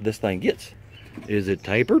plugs this thing gets? Is it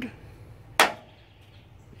tapered?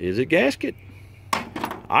 Is it gasket?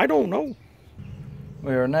 I don't know.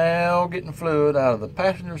 We are now getting fluid out of the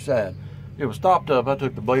passenger side. It was stopped up. I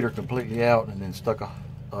took the bleeder completely out and then stuck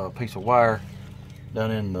a piece of wire down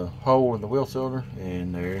in the hole in the wheel cylinder,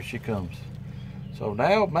 and there she comes. So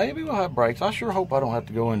now maybe we'll have brakes. I sure hope I don't have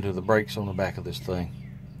to go into the brakes on the back of this thing.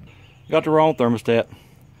 Got the wrong thermostat.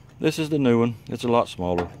 This is the new one. It's a lot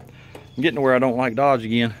smaller. I'm getting to where I don't like Dodge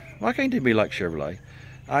again. Why can't it be like Chevrolet?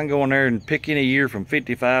 I can go in there and pick any year from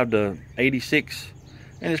 55 to 86,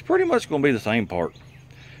 and it's pretty much going to be the same part.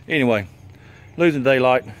 Anyway, losing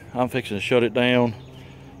daylight. I'm fixing to shut it down,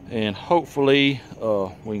 and hopefully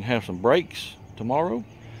we can have some brakes tomorrow,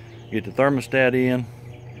 get the thermostat in,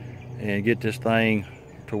 and get this thing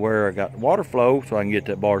to where I got water flow so I can get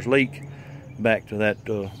that bar's leak back to that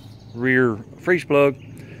rear freeze plug,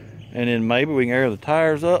 and then maybe we can air the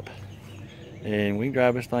tires up and we can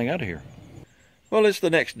drive this thing out of here. Well, it's the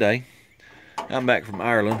next day. I'm back from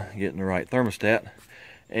Ireland getting the right thermostat,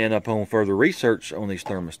 and upon further research on these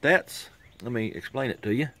thermostats, let me explain it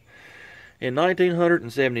to you. In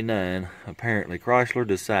 1979, apparently Chrysler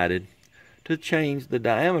decided to change the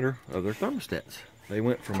diameter of their thermostats. They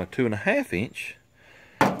went from a 2.5 inch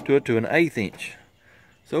to a 2 1/8 inch.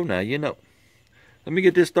 So now you know. Let me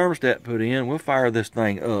get this thermostat put in. We'll fire this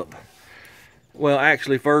thing up. Well,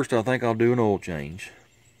 actually first I think I'll do an oil change.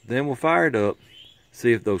 Then we'll fire it up,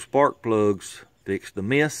 see if those spark plugs fix the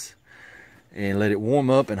miss, and let it warm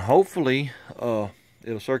up, and hopefully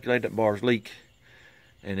it'll circulate that bar's leak,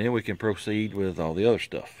 and then we can proceed with all the other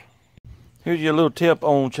stuff. Here's your little tip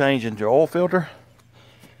on changing your oil filter.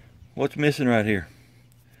 What's missing right here?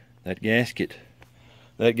 That gasket.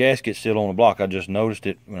 That gasket's still on the block. I just noticed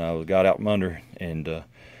it when I got out from under and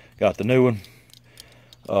got the new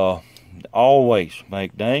one. Always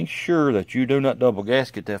make dang sure that you do not double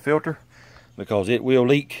gasket that filter, because it will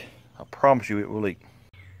leak. I promise you it will leak.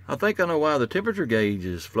 I think I know why the temperature gauge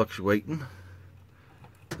is fluctuating.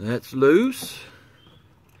 That's loose.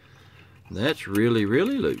 That's really,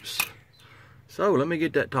 really loose. So let me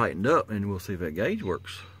get that tightened up and we'll see if that gauge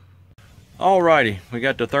works. Alrighty, we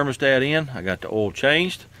got the thermostat in. I got the oil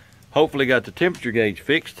changed. Hopefully got the temperature gauge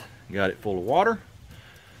fixed. Got it full of water.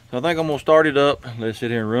 So I think I'm gonna start it up. Let it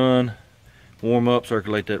sit here and run, warm up,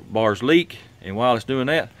 circulate that bar's leak. And while it's doing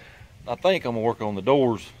that, I think I'm gonna work on the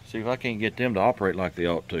doors, see if I can't get them to operate like they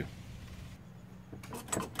ought to.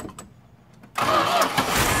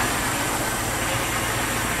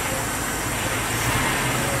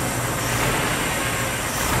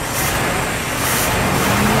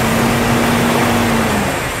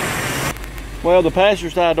 Well, the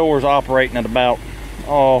passenger side door is operating at about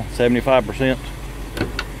 75%.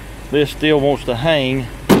 This still wants to hang.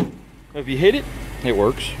 If you hit it, it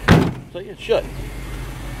works. See, it's shut.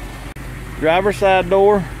 Driver's side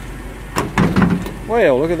door,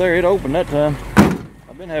 Well, look at there, it opened that time.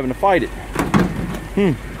 I've been having to fight it.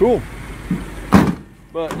 Cool.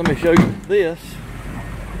 But let me show you this.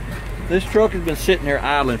 This truck has been sitting there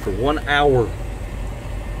idling for 1 hour.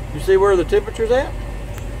 You see where the temperature's at?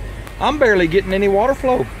 I'm barely getting any water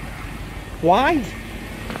flow. Why?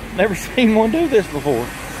 Never seen one do this before.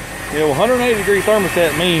 You know, 180 degree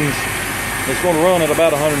thermostat means it's going to run at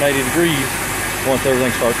about 180 degrees once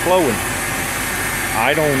everything starts flowing.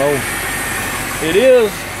 I don't know. It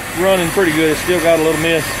is running pretty good. It's still got a little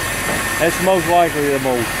mist. That's most likely them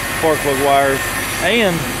old spark plug wires,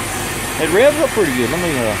 and it revs up pretty good. Let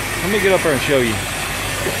me get up there and show you.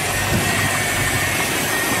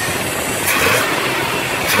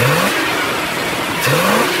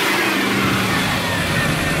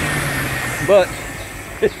 But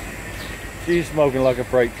she's smoking like a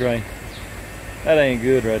freight train. That ain't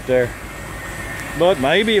good right there. But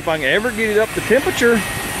maybe if I can ever get it up to temperature,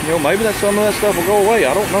 you know, maybe that some of that stuff will go away.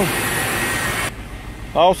 I don't know.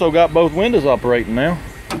 I also got both windows operating now.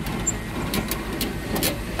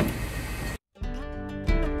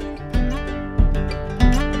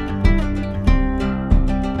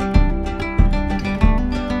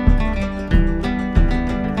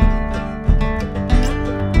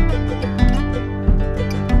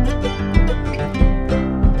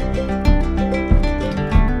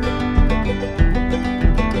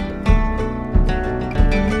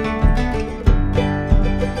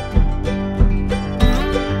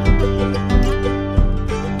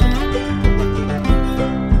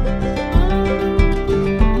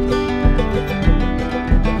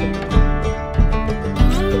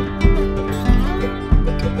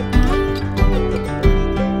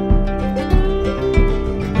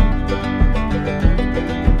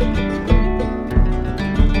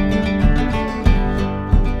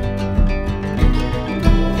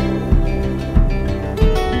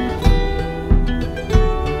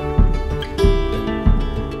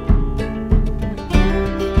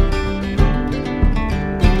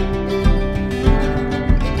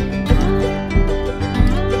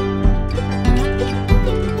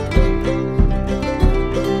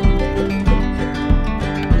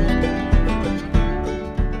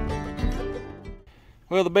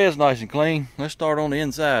 Well, the bed's nice and clean. Let's start on the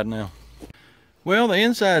inside now. Well, the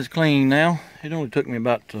inside's clean now. It only took me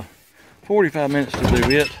about 45 minutes to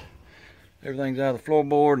do it. Everything's out of the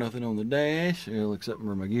floorboard, nothing on the dash, except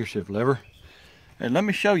for my gear shift lever. And let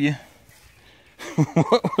me show you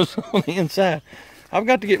what was on the inside. I've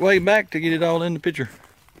got to get way back to get it all in the picture.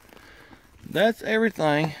 That's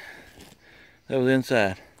everything that was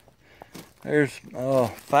inside. There's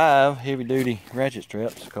 5 heavy-duty ratchet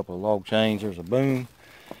straps, a couple of log chains, there's a boom.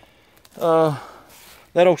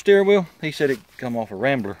 That old steering wheel, he said it come off a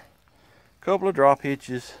Rambler. A couple of drop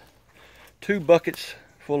hitches, 2 buckets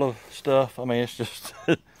full of stuff. I mean, it's just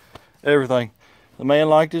everything. The man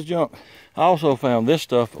liked his junk. I also found this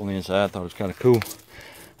stuff on the inside. I thought it was kind of cool.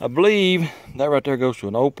 I believe that right there goes to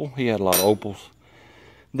an Opal. He had a lot of Opals.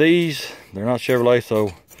 These, they're not Chevrolet,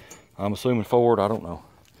 so I'm assuming Ford, I don't know.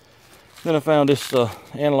 Then I found this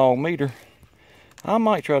analog meter. I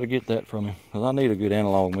might try to get that from him, because I need a good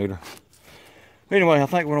analog meter. Anyway, I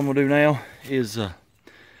think what I'm going to do now is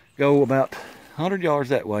go about 100 yards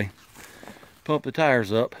that way, pump the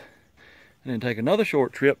tires up, and then take another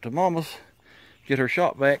short trip to Mama's, get her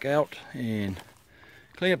shop vac out, and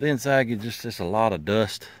clean up the inside, get just a lot of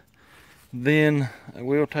dust. Then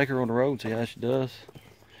we'll take her on the road and see how she does.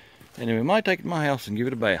 And then we might take it to my house and give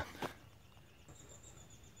it a bath.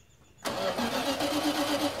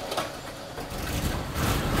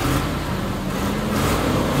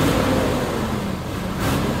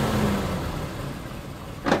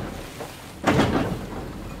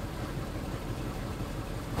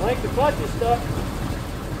 I think the clutch is stuck.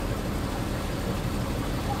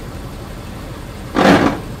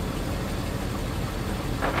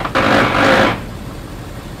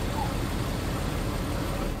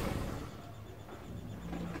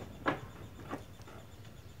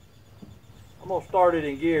 I'm gonna start it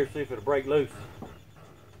in gear, see if it'll break loose.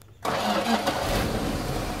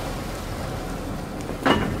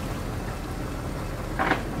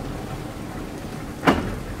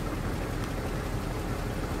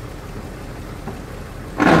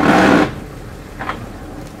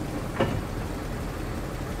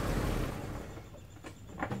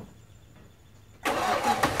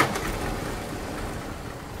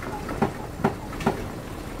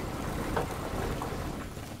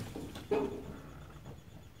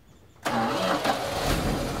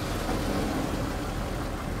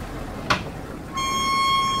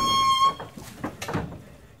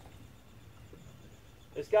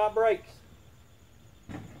 It's got brakes.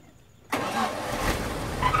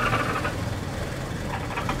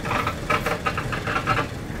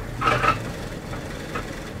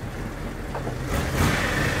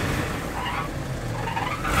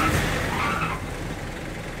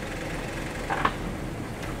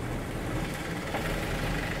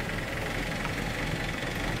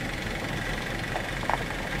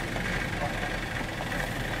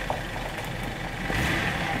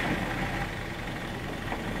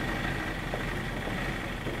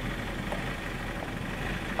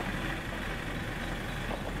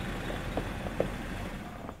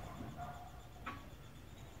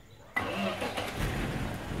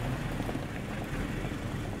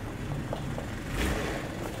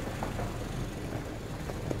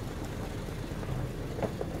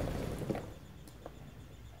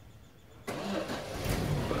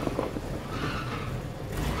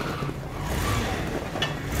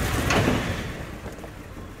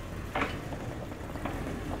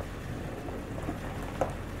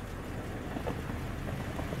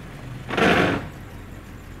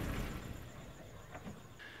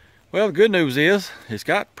 Well, the good news is it's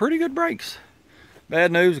got pretty good brakes. Bad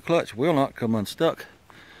news, the clutch will not come unstuck.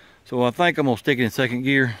 So I think I'm gonna stick it in second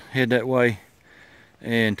gear, head that way,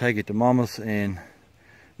 and take it to Mama's, and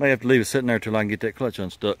may have to leave it sitting there till I can get that clutch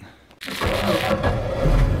unstuck.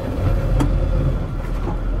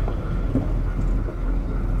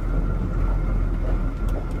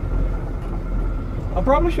 I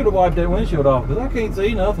probably should have wiped that windshield off because I can't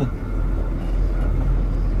see nothing.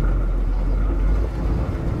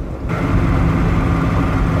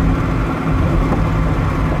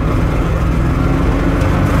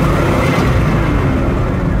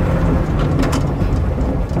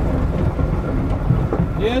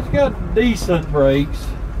 Yeah, it's got decent brakes.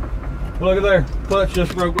 Look at there, clutch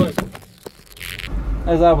just broke loose.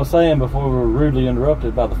 As I was saying before we were rudely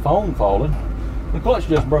interrupted by the phone falling, the clutch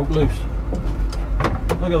just broke loose.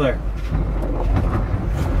 Look at there.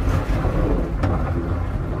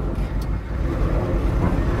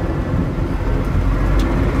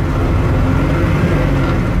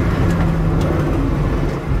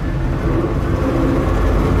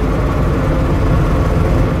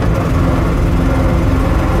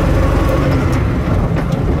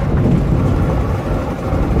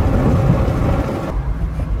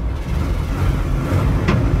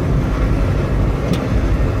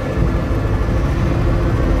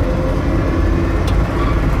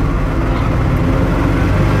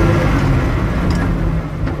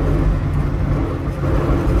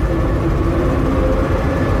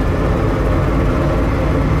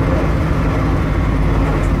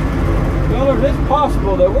 It's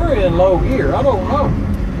possible that we're in low gear. I don't know.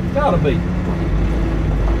 It's gotta be.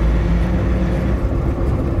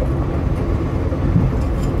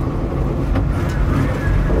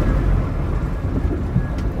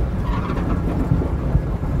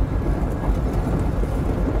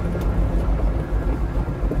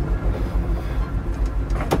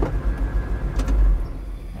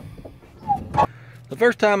 The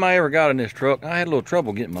first time I ever got in this truck, I had a little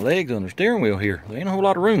trouble getting my legs on the steering wheel here. There ain't a whole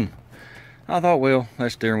lot of room. I thought, well,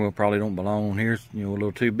 that steering wheel probably don't belong here. It's, you know, a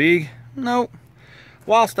little too big. Nope.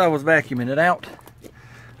 Whilst I was vacuuming it out,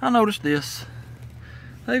 I noticed this.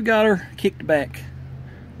 They've got her kicked back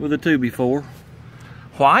with a 2x4.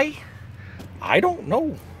 Why? I don't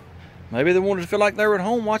know. Maybe they wanted to feel like they were at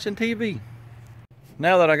home watching TV.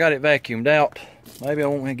 Now that I got it vacuumed out, maybe I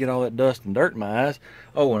won't get all that dust and dirt in my eyes.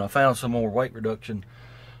 Oh, and I found some more weight reduction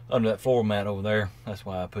under that floor mat over there. That's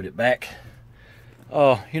why I put it back.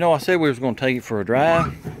 You know, I said we was going to take it for a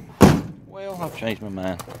drive. Well, I've changed my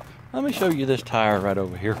mind. Let me show you this tire right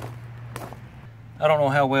over here. I don't know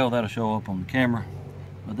how well that'll show up on the camera,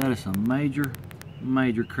 but that is some major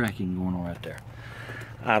cracking going on right there.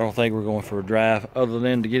 I don't think we're going for a drive other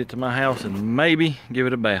than to get it to my house and maybe give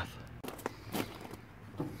it a bath.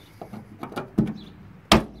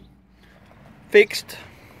 Fixed.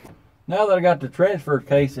 Now that I got the transfer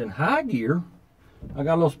case in high gear, I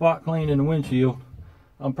got a little spot clean in the windshield.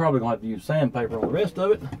 I'm probably gonna have to use sandpaper on the rest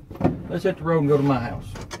of it. Let's hit the road and go to my house.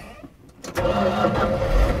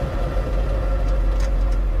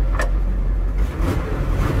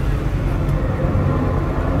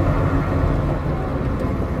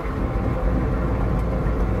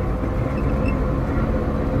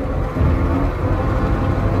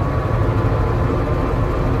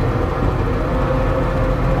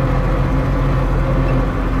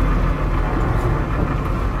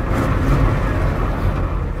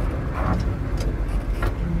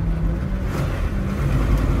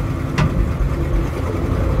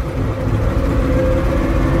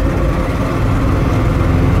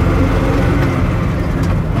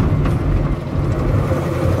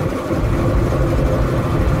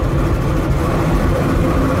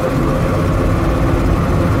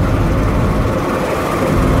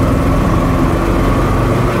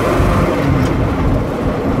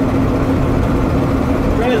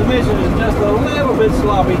 Transmission is just a little bit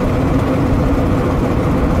sloppy.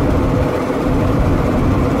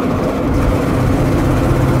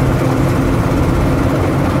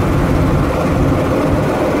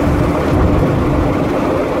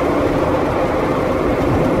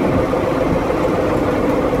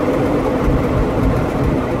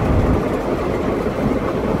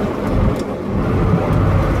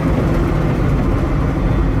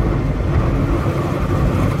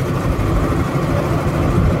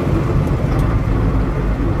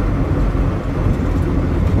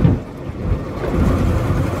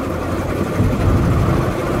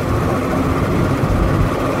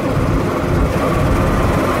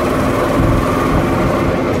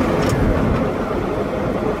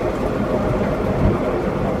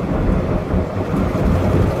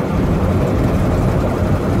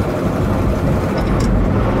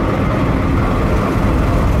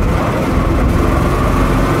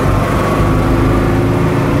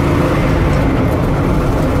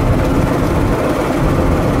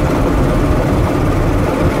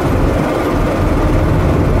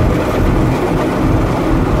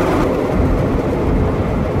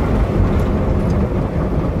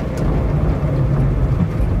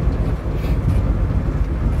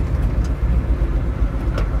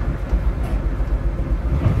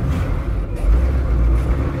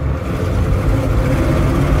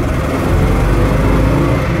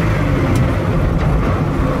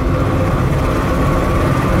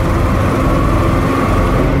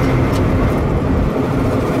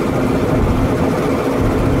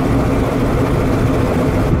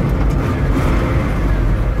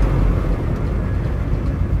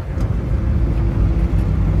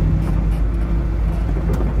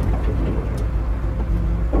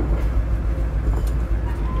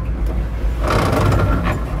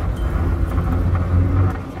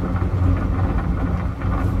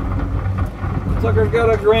 it got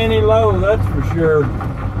a granny low, that's for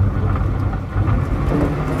sure.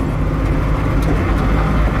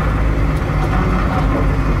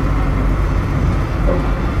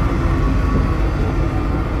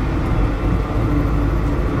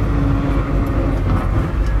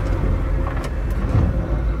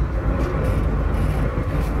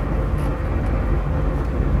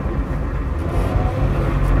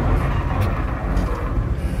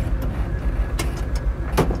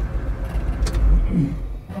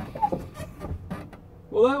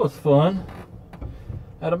 Well, that was fun.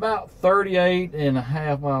 At about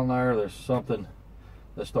 38.5 miles an hour, there's something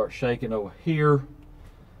that starts shaking over here.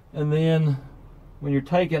 And then when you're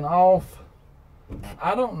taking off,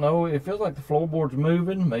 I don't know, it feels like the floorboard's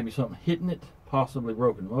moving, maybe something hitting it, possibly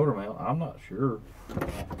broken motor mount, I'm not sure.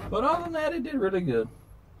 But other than that, it did really good.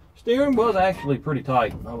 Steering was actually pretty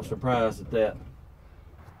tight. I was surprised at that.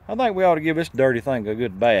 I think we ought to give this dirty thing a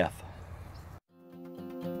good bath.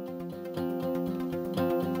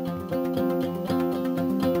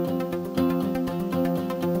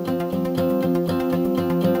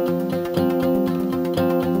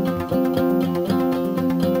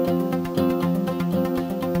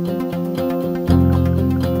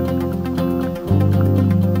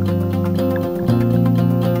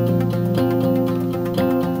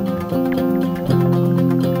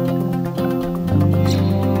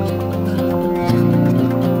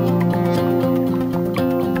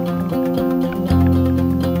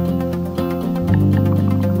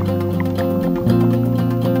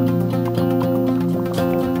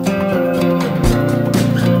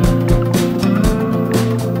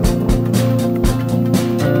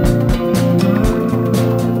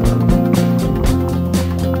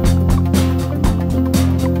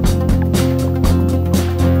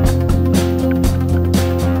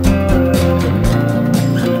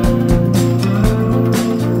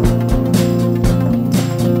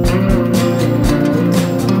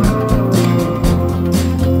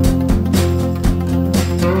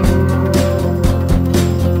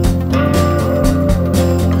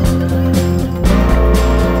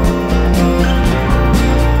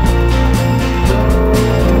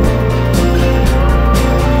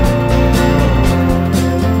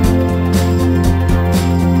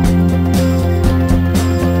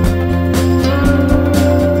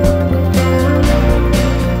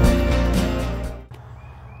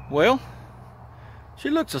 Well, she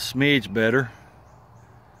looks a smidge better.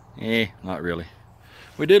 Not really.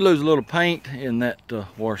 We did lose a little paint in that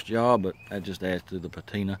wash job, but that just adds to the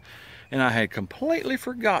patina. And I had completely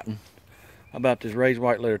forgotten about this raised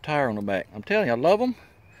white leather tire on the back. I'm telling you, I love them,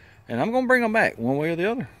 and I'm gonna bring them back one way or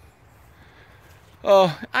the other.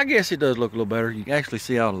 I guess it does look a little better. You can actually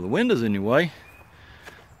see out of the windows anyway.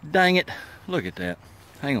 Dang it, look at that.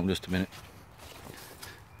 Hang on just a minute.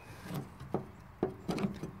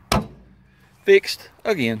 Fixed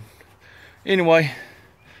again. Anyway,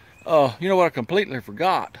 you know what I completely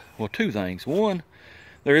forgot? Well, two things. One,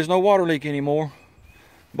 there is no water leak anymore.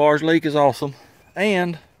 Barge leak is awesome.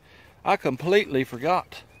 And I completely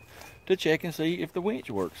forgot to check and see if the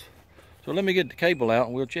winch works. So let me get the cable out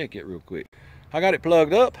and we'll check it real quick. I got it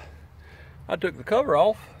plugged up. I took the cover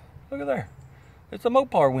off. Look at there. It's a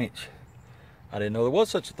Mopar winch. I didn't know there was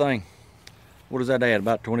such a thing. What does that add?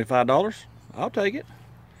 About $25? I'll take it.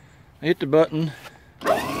 Hit the button.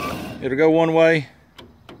 It'll go one way.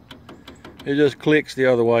 It just clicks the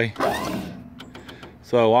other way.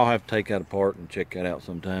 So I'll have to take that apart and check that out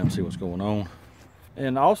sometime, see what's going on.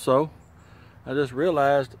 And also, I just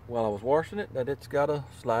realized while I was washing it that it's got a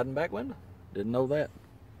sliding back window. Didn't know that.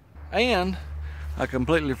 And I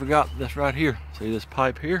completely forgot this right here. See this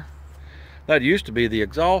pipe here? That used to be the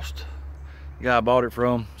exhaust. The guy I bought it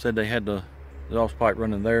from said they had the exhaust pipe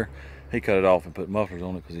running there. He cut it off and put mufflers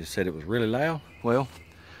on it because he said it was really loud. Well,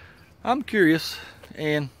 I'm curious,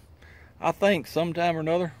 and I think sometime or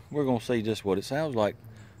another we're gonna see just what it sounds like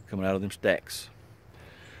coming out of them stacks.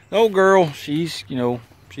 The old girl, she's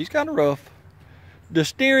kind of rough. The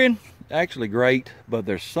steering, actually great, but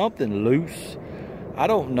there's something loose. I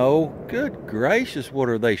don't know. Good gracious, what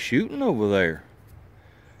are they shooting over there?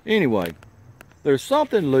 Anyway, there's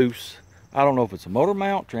something loose. I don't know if it's a motor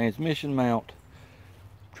mount, transmission mount,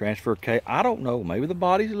 transfer cable. I don't know. Maybe the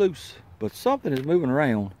body's loose, but something is moving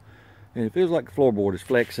around, and it feels like the floorboard is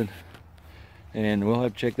flexing. And we'll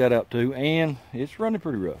have to check that out too. And it's running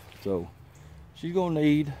pretty rough, so she's gonna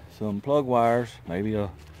need some plug wires, maybe a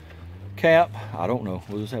cap. I don't know.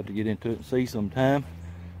 We'll just have to get into it and see sometime.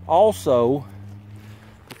 Also,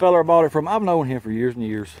 the fella I bought it from, I've known him for years and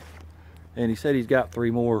years, and he said he's got 3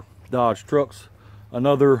 more Dodge trucks,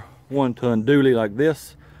 another 1-ton dually like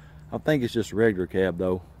this. I think it's just a regular cab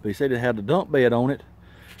though. But he said it had a dump bed on it,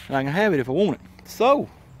 and I can have it if I want it. So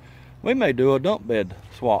we may do a dump bed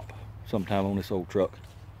swap sometime on this old truck.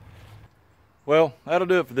 Well, that'll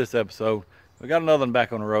do it for this episode. We got another one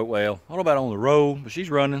back on the road. Well, I don't know about on the road, but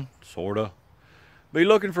she's running, sorta. Be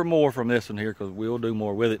looking for more from this one here, because we'll do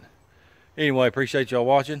more with it. Anyway, appreciate y'all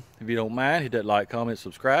watching. If you don't mind, hit that like, comment,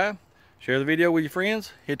 subscribe. Share the video with your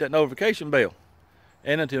friends. Hit that notification bell.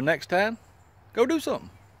 And until next time, go do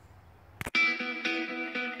something.